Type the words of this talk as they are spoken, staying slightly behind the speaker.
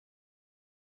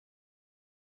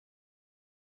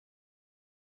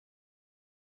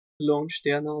launch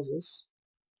the analysis.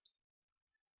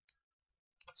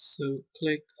 So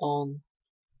click on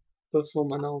perform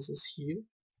analysis here,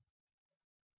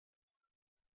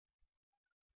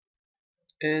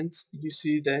 and you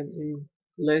see then in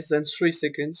less than 3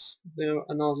 seconds their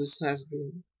analysis has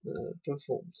been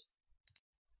performed.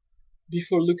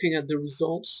 Before looking at the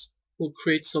results, we'll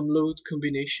create some load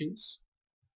combinations.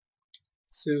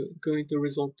 So go into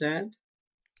result tab,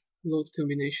 load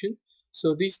combination.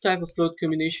 So this type of load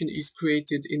combination is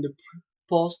created in the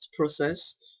post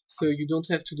process, so you don't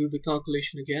have to do the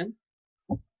calculation again.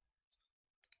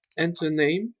 Enter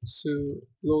name, so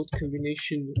load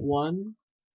combination 1.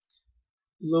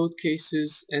 Load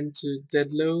cases, enter dead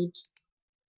load,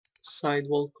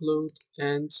 sidewalk load,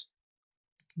 and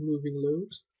moving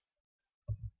load,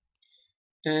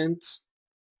 and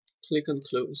click on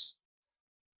close.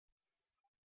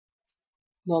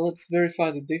 Now let's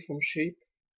verify the deform shape.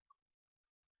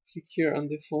 Click here on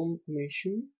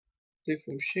deformation,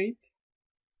 deform shape.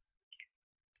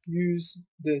 Use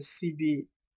the CB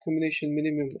combination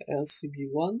minimum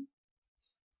LCB1,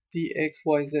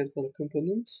 DXYZ for the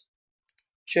component.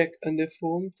 Check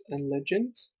undeformed and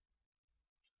legend.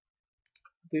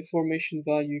 Deformation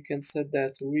value, you can set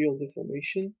that to real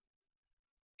deformation,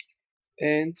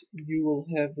 and you will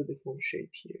have the deform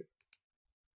shape here.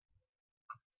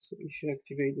 So if you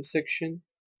activate the section,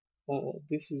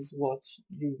 this is what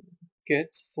you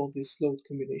get for this load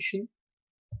combination.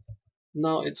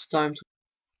 Now it's time to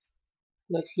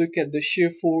let's look at the shear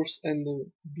force and the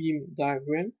beam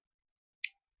diagram.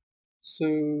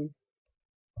 So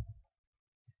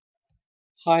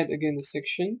hide again the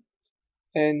section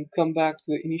and come back to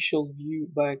the initial view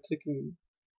by clicking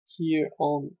here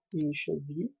on initial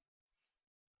view.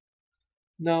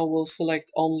 Now we'll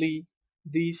select only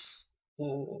this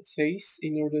face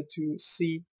in order to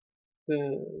see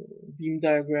the beam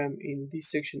diagram in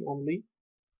this section only.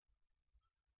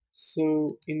 So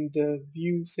in the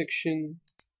view section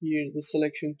here, the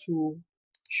selection tool,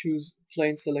 choose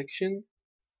plane selection,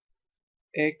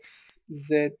 X,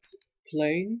 Z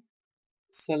plane,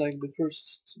 select the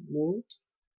first node,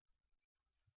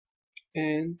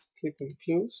 and click on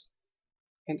close,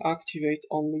 and activate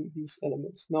only these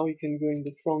elements. Now you can go in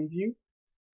the front view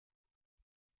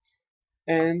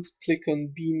and click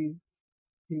on beam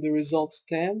in the results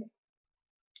tab,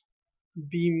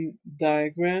 beam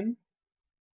diagram.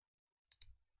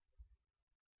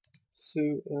 So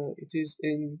it is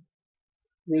in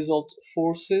result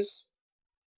forces,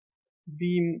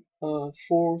 beam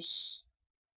force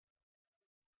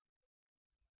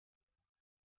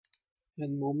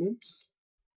and moments.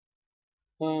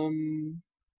 Oh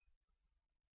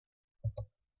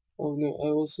no,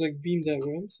 I will select beam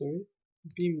diagram, sorry,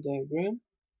 beam diagram.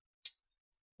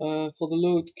 For the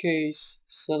load case,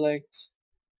 select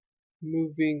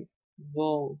moving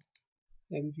vol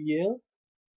MVL.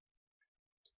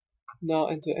 Now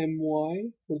enter MY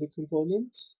for the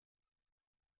component.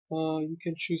 You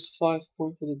can choose 5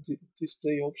 point for the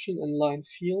display option and line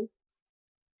field.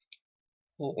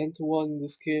 Enter 1 in the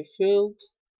scale field.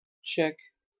 Check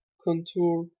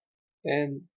contour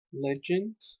and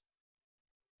legend,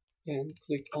 and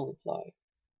click on apply.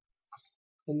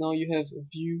 And now you have a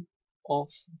view of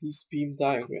this beam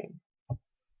diagram.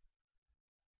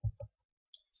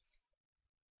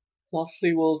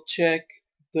 Lastly, we'll check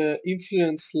the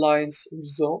influence lines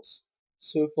results.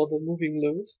 So for the moving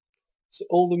load, so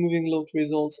all the moving load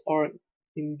results are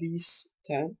in this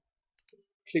tab.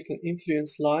 Click on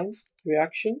influence lines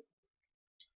reaction.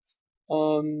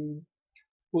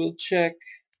 We'll check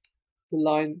the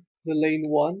lane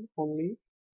 1 only.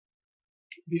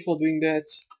 Before doing that,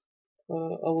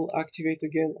 I will activate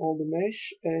again all the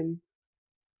mesh and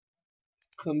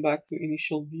come back to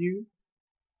initial view.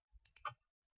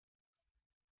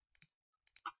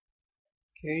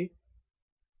 Okay.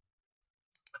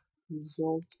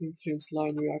 Result influence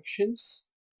line reactions.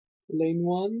 Lane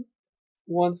 1,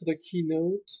 1 for the key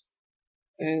node,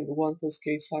 and 1 for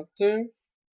scale factor.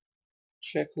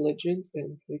 Check legend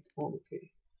and click on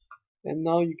OK. And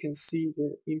now you can see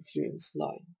the influence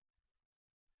line.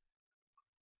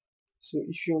 So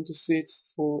if you want to see it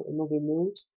for another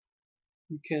node,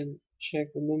 you can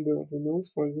check the number of the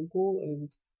nodes, for example, and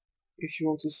if you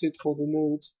want to see it for the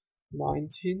node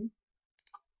 19,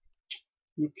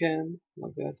 you can,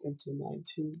 like that, enter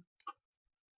 19.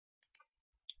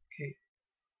 Okay.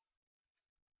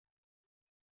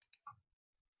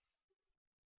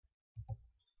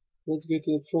 Let's go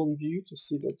to the front view to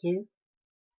see better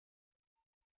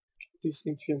this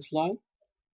influence line.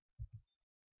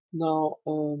 Now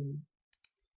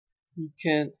you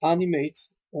can animate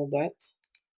all that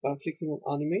by clicking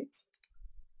on animate,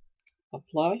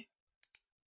 apply,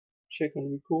 check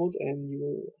and record, and you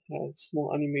will have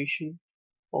small animation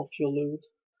of your load,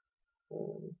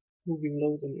 moving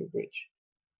load on your bridge.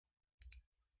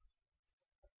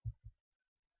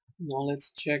 Now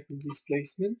let's check the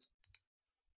displacement.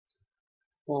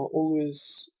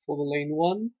 Always for the lane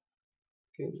 1,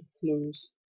 you can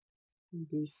close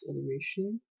this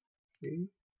animation. Okay.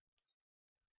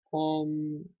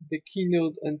 The key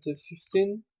node enter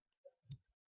 15,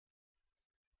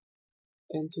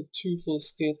 enter 2 for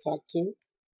scale factor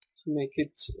to make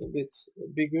it a bit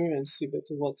bigger and see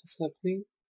better what is happening.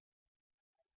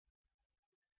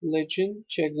 Legend,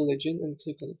 check the legend and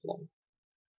click on apply.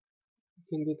 You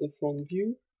can get a front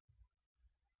view.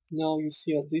 Now you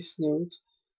see at this node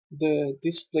the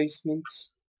displacement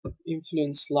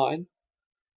influence line.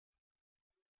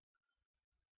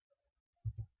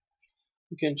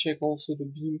 You can check also the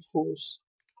beam force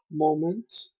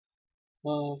moment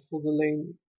for the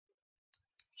lane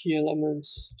key element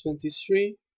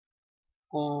 23.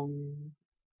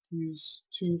 Use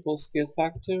 2 for scale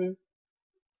factor.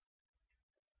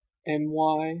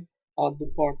 My at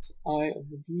the part I of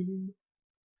the beam.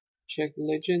 Check the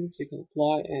legend, click on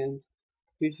apply, and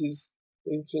this is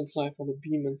the influence line for the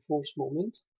beam and force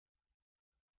moment.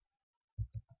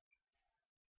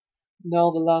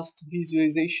 Now the last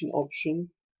visualization option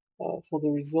for the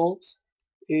result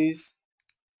is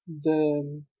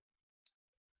the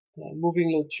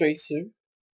moving load tracer.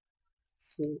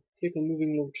 So click on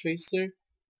moving load tracer,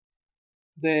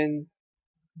 then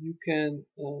you can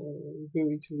go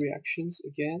into reactions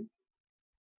again.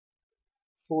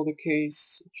 For the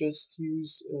case, just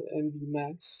use MV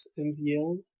max,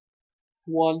 MVL,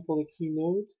 1 for the key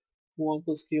node, 1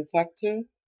 for scale factor.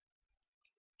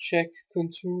 Check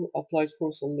contour, applied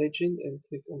force and legend, and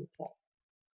click on apply.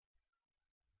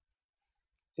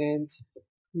 And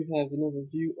you have an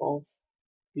overview of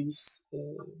this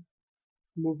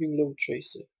moving load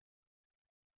tracer.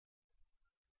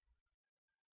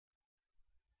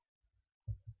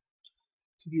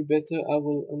 To view better, I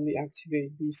will only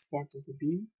activate this part of the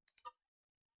beam.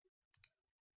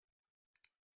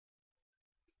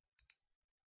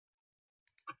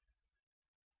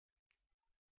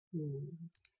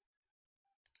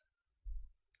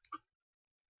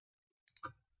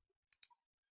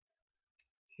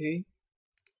 Okay.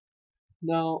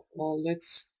 Now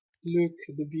let's look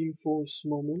at the beam force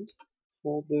moment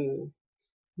for the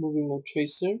moving load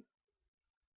tracer.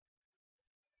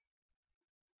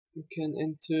 You can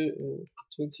enter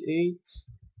 28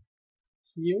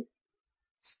 here,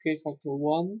 scale factor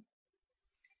 1,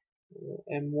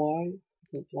 my,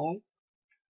 apply.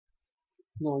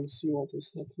 Now you see what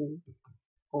is happening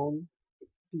on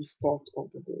this part of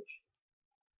the bridge.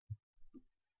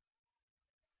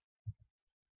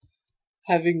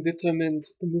 Having determined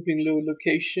the moving load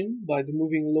location by the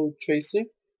moving load tracer,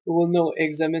 we will now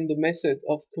examine the method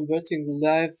of converting the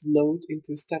live load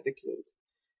into static load.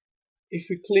 If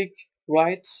we click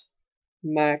right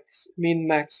min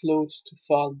max load to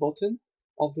file button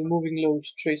of the moving load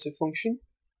tracer function,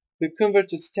 the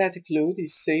converted static load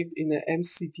is saved in an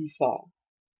MCT file.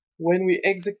 When we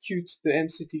execute the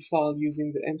MCT file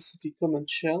using the MCT command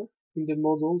shell in the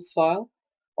model file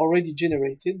already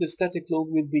generated, the static load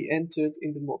will be entered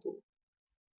in the model.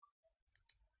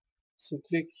 So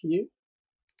click here,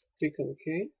 click on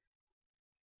OK,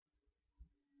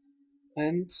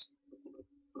 and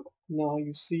now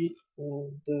you see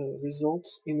the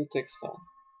results in the text file.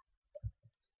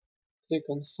 Click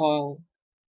on File,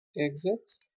 Exit,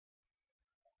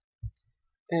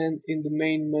 and in the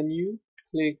main menu,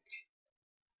 click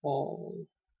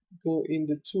go in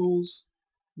the Tools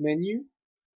menu,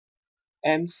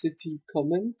 MCT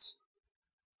command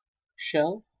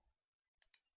shell,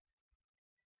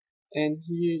 and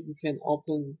here you can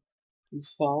open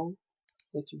this file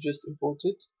that you just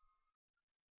imported.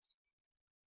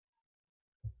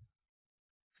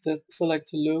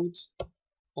 Select a load,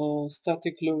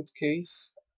 static load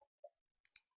case,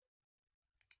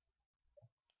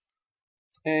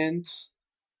 and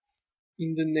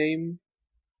in the name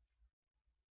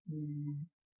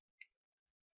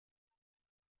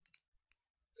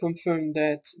confirm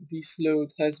that this load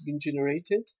has been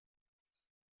generated.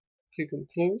 Click on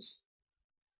Close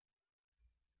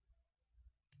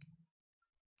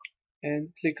and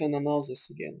click on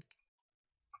Analysis again.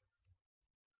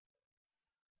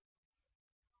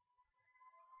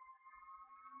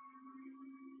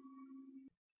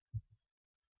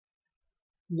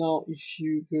 Now if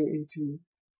you go into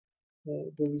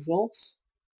the results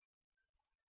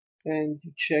and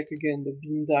you check again the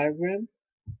beam diagram,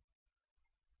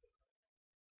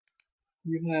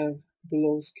 you have the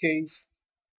load case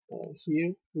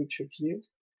here which appeared.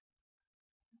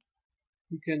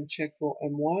 You can check for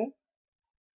MY,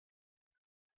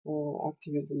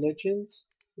 activate the legend,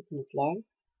 you can apply.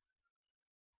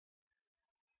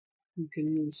 You can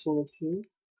use solid fill,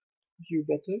 view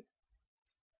better,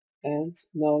 and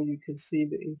now you can see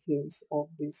the influence of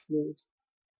this load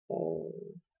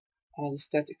as a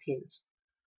static load.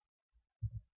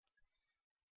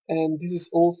 And this is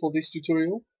all for this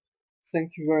tutorial.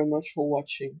 Thank you very much for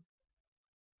watching.